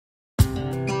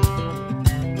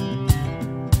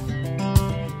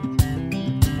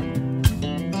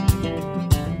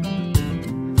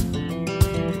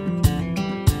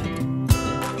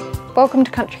Welcome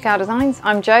to Country Cow Designs.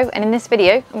 I'm Jo, and in this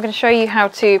video I'm going to show you how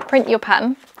to print your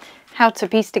pattern, how to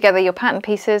piece together your pattern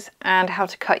pieces, and how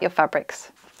to cut your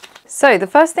fabrics. So the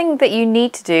first thing that you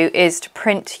need to do is to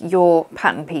print your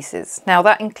pattern pieces. Now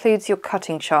that includes your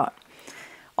cutting chart.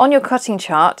 On your cutting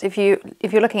chart, if you're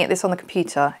looking at this on the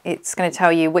computer, it's going to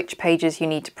tell you which pages you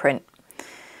need to print.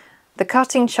 The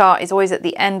cutting chart is always at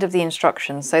the end of the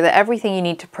instructions so that everything you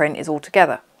need to print is all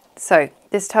together. So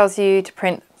this tells you to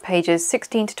print pages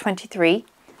 16 to 23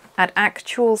 at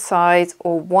actual size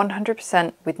or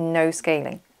 100% with no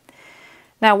scaling.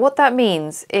 Now what that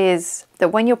means is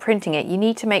that when you're printing it, you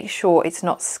need to make sure it's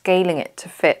not scaling it to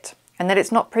fit and that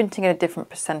it's not printing at a different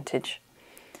percentage.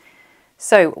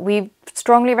 So we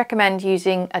strongly recommend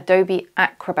using Adobe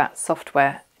Acrobat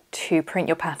software to print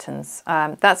your patterns.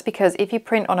 That's because if you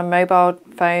print on a mobile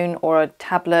phone or a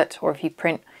tablet, or if you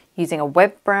print using a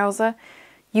web browser,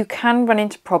 you can run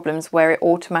into problems where it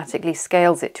automatically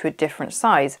scales it to a different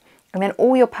size, and then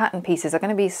all your pattern pieces are going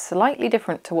to be slightly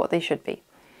different to what they should be.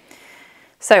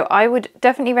 So I would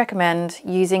definitely recommend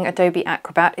using Adobe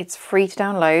Acrobat. It's free to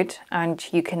download and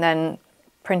you can then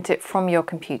print it from your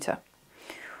computer.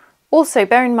 Also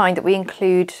bear in mind that we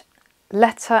include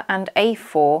letter and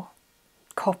A4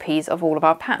 copies of all of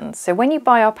our patterns. So when you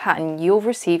buy our pattern, you'll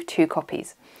receive 2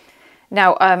 copies.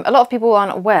 Now, a lot of people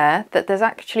aren't aware that there's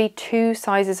actually 2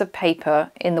 sizes of paper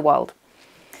in the world.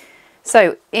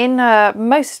 So in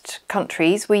most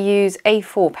countries, we use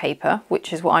A4 paper,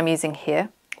 which is what I'm using here.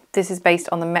 This is based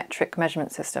on the metric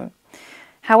measurement system.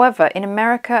 However, in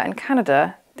America and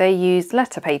Canada, they use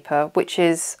letter paper, which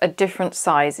is a different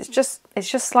size. It's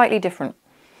just slightly different.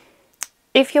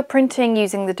 If you're printing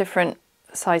using the different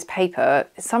size paper,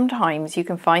 sometimes you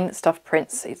can find that stuff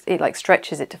prints, it like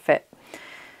stretches it to fit.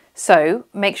 So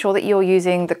make sure that you're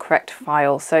using the correct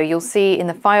file. So you'll see in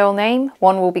the file name,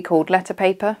 one will be called letter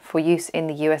paper for use in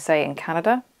the USA and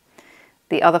Canada.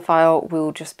 The other file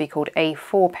will just be called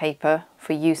A4 paper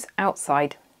for use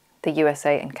outside the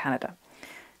USA and Canada.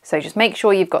 So just make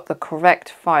sure you've got the correct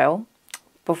file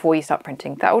before you start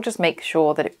printing. That will just make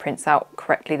sure that it prints out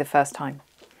correctly the first time.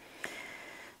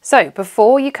 So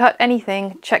before you cut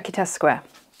anything, check your test square.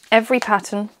 Every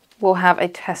pattern will have a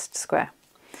test square.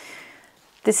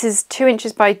 This is 2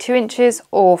 inches by 2 inches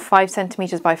or 5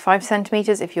 centimeters by 5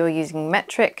 centimeters if you're using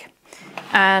metric.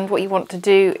 And what you want to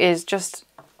do is just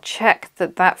check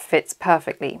that that fits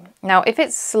perfectly. Now, if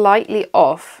it's slightly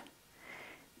off,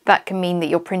 that can mean that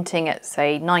you're printing at,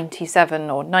 say,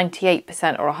 97 or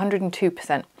 98% or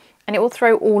 102%, and it will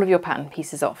throw all of your pattern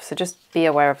pieces off. So just be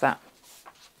aware of that.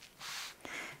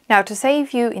 Now, to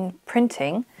save you in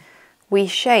printing, we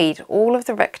shade all of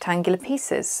the rectangular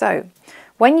pieces. So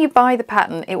when you buy the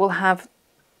pattern, it will have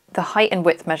the height and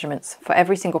width measurements for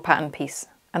every single pattern piece,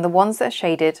 and the ones that are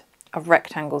shaded are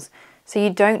rectangles. So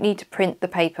you don't need to print the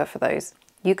paper for those.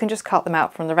 You can just cut them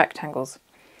out from the rectangles.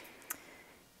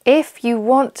 If you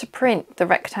want to print the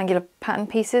rectangular pattern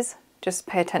pieces, just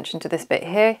pay attention to this bit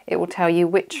here. It will tell you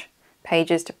which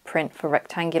pages to print for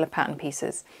rectangular pattern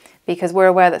pieces, because we're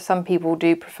aware that some people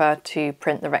do prefer to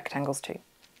print the rectangles too.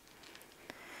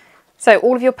 So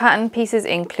all of your pattern pieces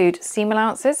include seam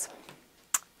allowances,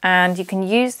 and you can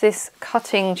use this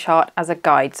cutting chart as a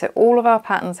guide. So all of our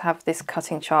patterns have this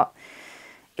cutting chart.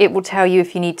 It will tell you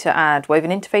if you need to add woven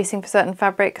interfacing for certain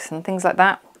fabrics and things like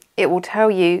that. It will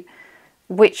tell you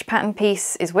which pattern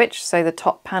piece is which. So the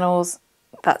top panels,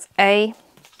 that's A.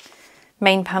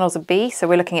 Main panels are B, so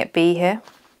we're looking at B here.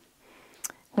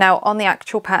 Now on the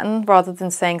actual pattern, rather than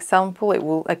saying sample, it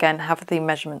will again have the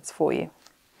measurements for you.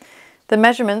 The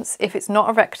measurements, if it's not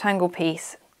a rectangle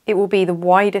piece, it will be the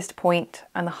widest point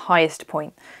and the highest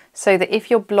point, so that if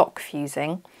you're block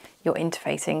fusing, you're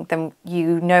interfacing, then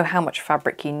you know how much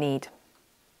fabric you need.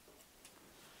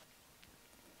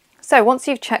 So once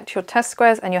you've checked your test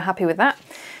squares and you're happy with that,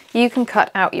 you can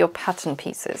cut out your pattern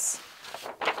pieces.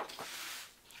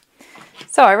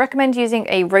 So I recommend using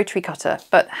a rotary cutter,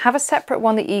 but have a separate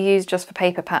one that you use just for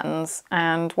paper patterns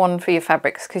and one for your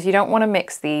fabrics, because you don't want to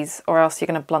mix these or else you're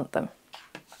going to blunt them.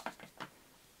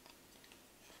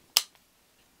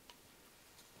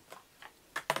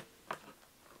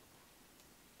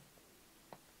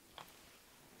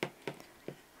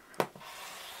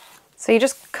 So you're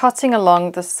just cutting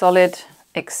along the solid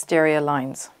exterior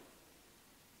lines.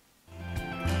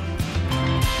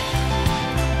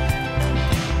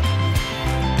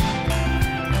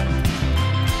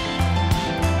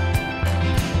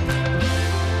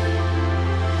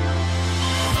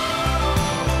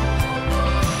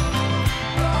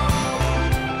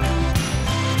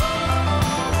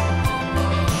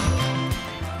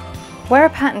 Where a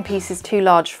pattern piece is too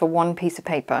large for one piece of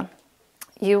paper,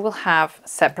 you will have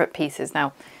separate pieces.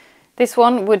 Now, this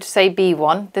one would say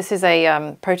B1. This is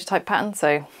a prototype pattern,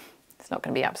 so it's not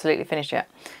going to be absolutely finished yet.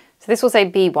 So this will say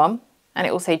B1, and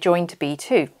it will say join to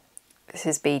B2. This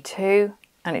is B2,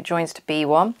 and it joins to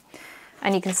B1.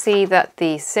 And you can see that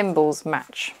the symbols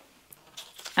match.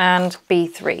 And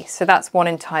B3, so that's one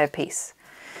entire piece.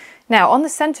 Now on the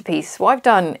centerpiece, what I've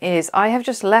done is I have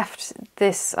just left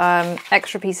this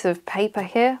extra piece of paper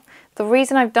here. The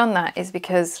reason I've done that is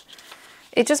because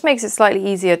it just makes it slightly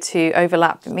easier to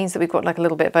overlap. It means that we've got like a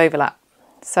little bit of overlap.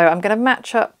 So I'm going to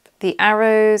match up the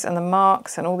arrows and the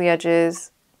marks and all the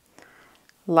edges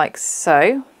like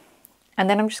so. And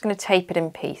then I'm just going to tape it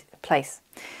in place.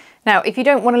 Now, if you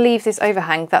don't want to leave this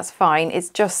overhang, that's fine. It's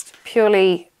just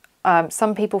purely,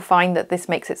 some people find that this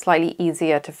makes it slightly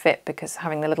easier to fit because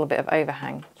having a little bit of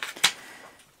overhang.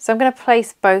 So I'm going to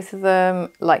place both of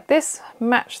them like this,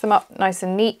 match them up nice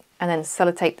and neat, and then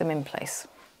sellotape them in place.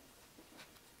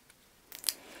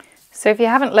 So if you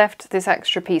haven't left this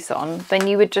extra piece on, then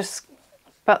you would just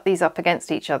butt these up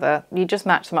against each other. You just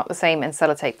match them up the same and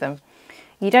sellotape them.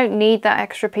 You don't need that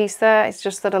extra piece there. It's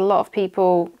just that a lot of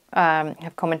people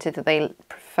have commented that they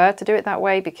prefer to do it that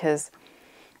way because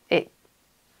it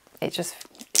just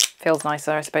feels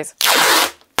nicer, I suppose.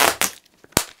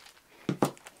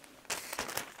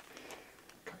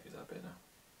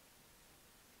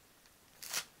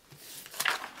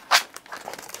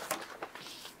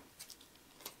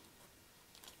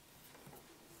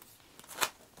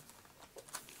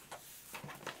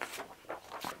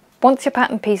 Once your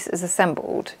pattern piece is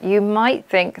assembled, you might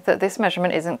think that this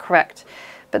measurement isn't correct,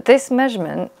 but this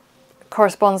measurement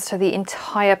corresponds to the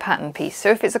entire pattern piece. So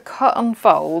if it's a cut on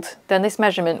fold, then this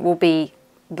measurement will be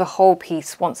the whole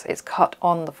piece once it's cut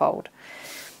on the fold.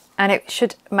 And it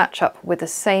should match up with the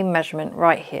same measurement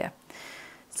right here.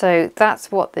 So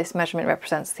that's what this measurement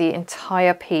represents, the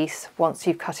entire piece once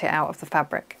you've cut it out of the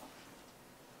fabric.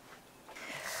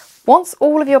 Once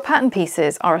all of your pattern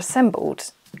pieces are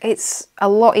assembled, it's a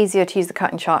lot easier to use the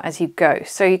cutting chart as you go.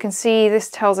 So you can see this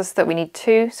tells us that we need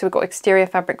 2. So we've got exterior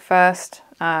fabric first.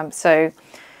 So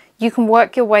you can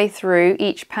work your way through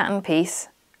each pattern piece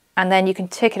and then you can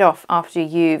tick it off after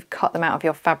you've cut them out of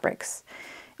your fabrics.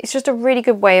 It's just a really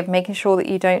good way of making sure that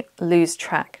you don't lose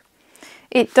track.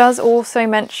 It does also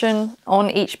mention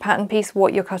on each pattern piece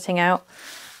what you're cutting out.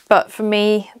 But for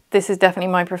me, this is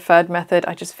definitely my preferred method.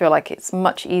 I just feel like it's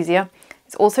much easier.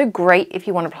 It's also great if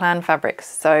you want to plan fabrics.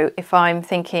 So if I'm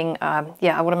thinking,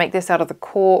 yeah, I want to make this out of the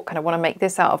cork and I want to make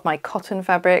this out of my cotton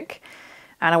fabric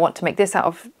and I want to make this out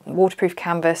of waterproof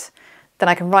canvas, then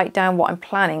I can write down what I'm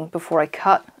planning before I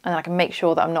cut and I can make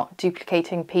sure that I'm not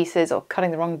duplicating pieces or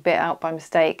cutting the wrong bit out by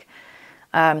mistake.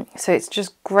 So it's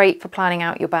just great for planning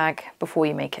out your bag before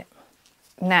you make it.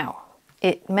 Now,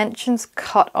 it mentions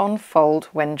cut on fold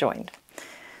when joined.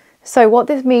 So what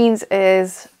this means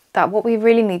is that what we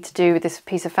really need to do with this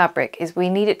piece of fabric is we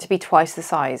need it to be twice the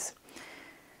size.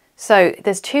 So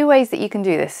there's 2 ways that you can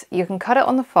do this. You can cut it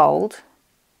on the fold,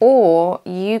 or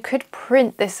you could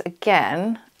print this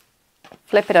again,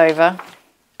 flip it over,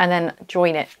 and then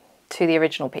join it to the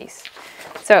original piece.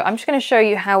 So I'm just going to show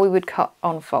you how we would cut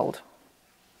on fold.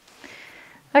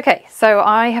 Okay, so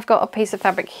I have got a piece of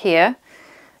fabric here.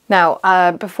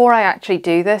 Now, before I actually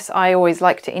do this, I always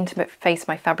like to interface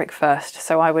my fabric first.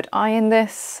 So I would iron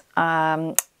this,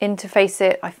 interface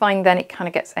it. I find then it kind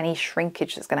of gets any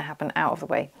shrinkage that's going to happen out of the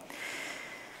way.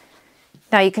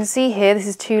 Now you can see here, this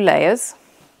is 2 layers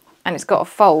and it's got a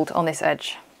fold on this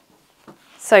edge.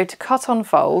 So to cut on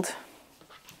fold,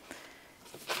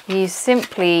 you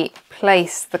simply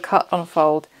place the cut on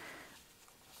fold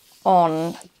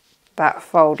on that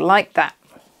fold like that.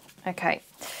 Okay.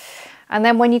 And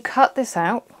then when you cut this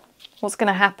out, what's going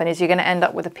to happen is you're going to end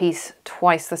up with a piece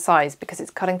twice the size because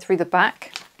it's cutting through the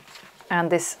back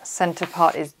and this center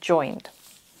part is joined.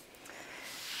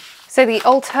 So the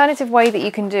alternative way that you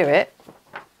can do it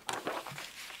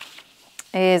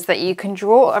is that you can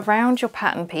draw around your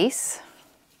pattern piece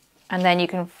and then you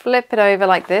can flip it over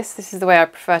like this. This is the way I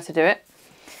prefer to do it.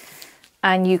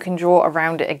 And you can draw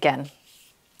around it again.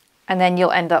 And then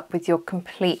you'll end up with your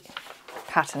complete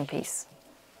pattern piece.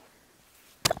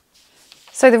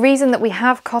 So the reason that we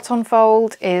have cut on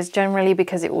fold is generally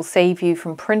because it will save you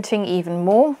from printing even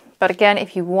more. But again,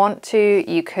 if you want to,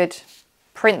 you could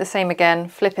print the same again,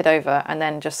 flip it over, and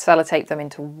then just sellotape them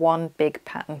into one big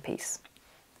pattern piece.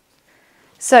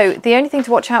 So the only thing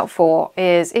to watch out for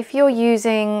is if you're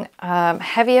using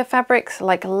heavier fabrics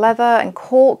like leather and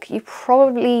cork, you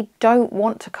probably don't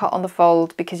want to cut on the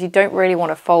fold because you don't really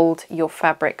want to fold your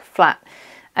fabric flat.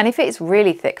 And if it's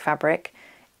really thick fabric,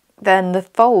 then the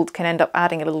fold can end up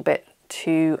adding a little bit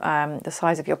to the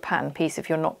size of your pattern piece if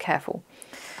you're not careful.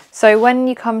 So when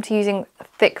you come to using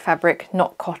thick fabric,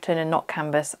 not cotton and not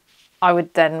canvas, I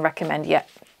would then recommend,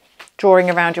 drawing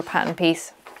around your pattern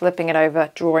piece, flipping it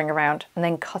over, drawing around, and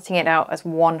then cutting it out as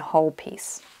one whole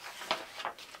piece.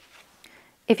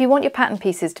 If you want your pattern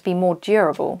pieces to be more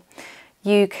durable,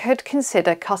 you could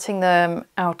consider cutting them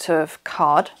out of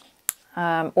card,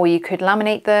 or you could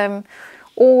laminate them,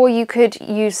 or you could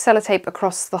use sellotape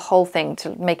across the whole thing to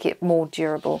make it more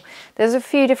durable. There's a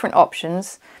few different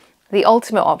options. The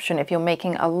ultimate option, if you're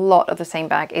making a lot of the same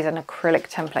bag, is an acrylic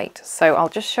template. So I'll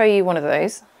just show you one of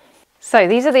those. So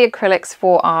these are the acrylics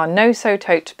for our no-sew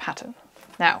tote pattern.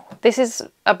 Now, this is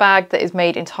a bag that is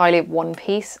made entirely of one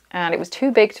piece, and it was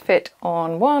too big to fit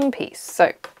on one piece.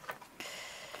 So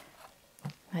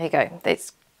there you go.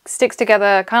 It sticks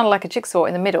together kind of like a jigsaw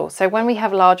in the middle. So when we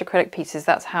have large acrylic pieces,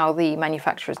 that's how the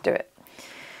manufacturers do it.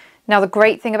 Now, the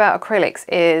great thing about acrylics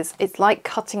is it's like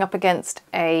cutting up against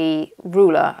a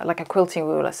ruler, like a quilting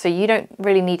ruler. So you don't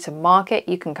really need to mark it.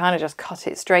 You can kind of just cut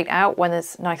it straight out when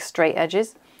there's nice straight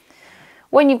edges.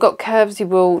 When you've got curves, you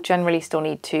will generally still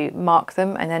need to mark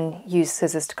them and then use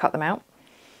scissors to cut them out.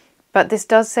 But this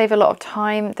does save a lot of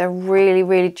time. They're really,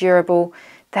 really durable.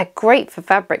 They're great for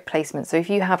fabric placement. So if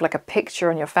you have like a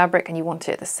picture on your fabric and you want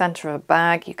it at the center of a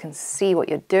bag, you can see what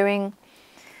you're doing.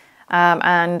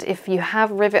 And if you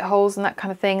have rivet holes and that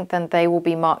kind of thing, then they will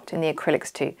be marked in the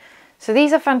acrylics too. So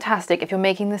these are fantastic if you're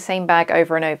making the same bag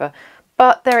over and over,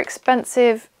 but they're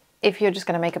expensive. If you're just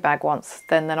going to make a bag once,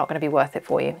 then they're not going to be worth it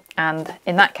for you. And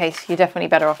in that case, you're definitely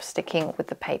better off sticking with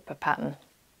the paper pattern.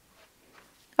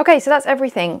 Okay, so that's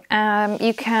everything.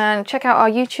 You can check out our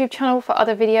YouTube channel for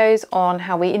other videos on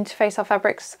how we interface our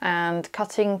fabrics and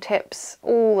cutting tips,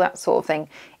 all that sort of thing.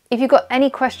 If you've got any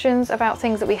questions about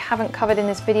things that we haven't covered in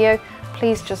this video,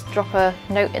 please just drop a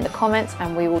note in the comments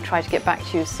and we will try to get back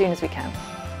to you as soon as we can.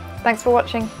 Thanks for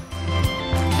watching.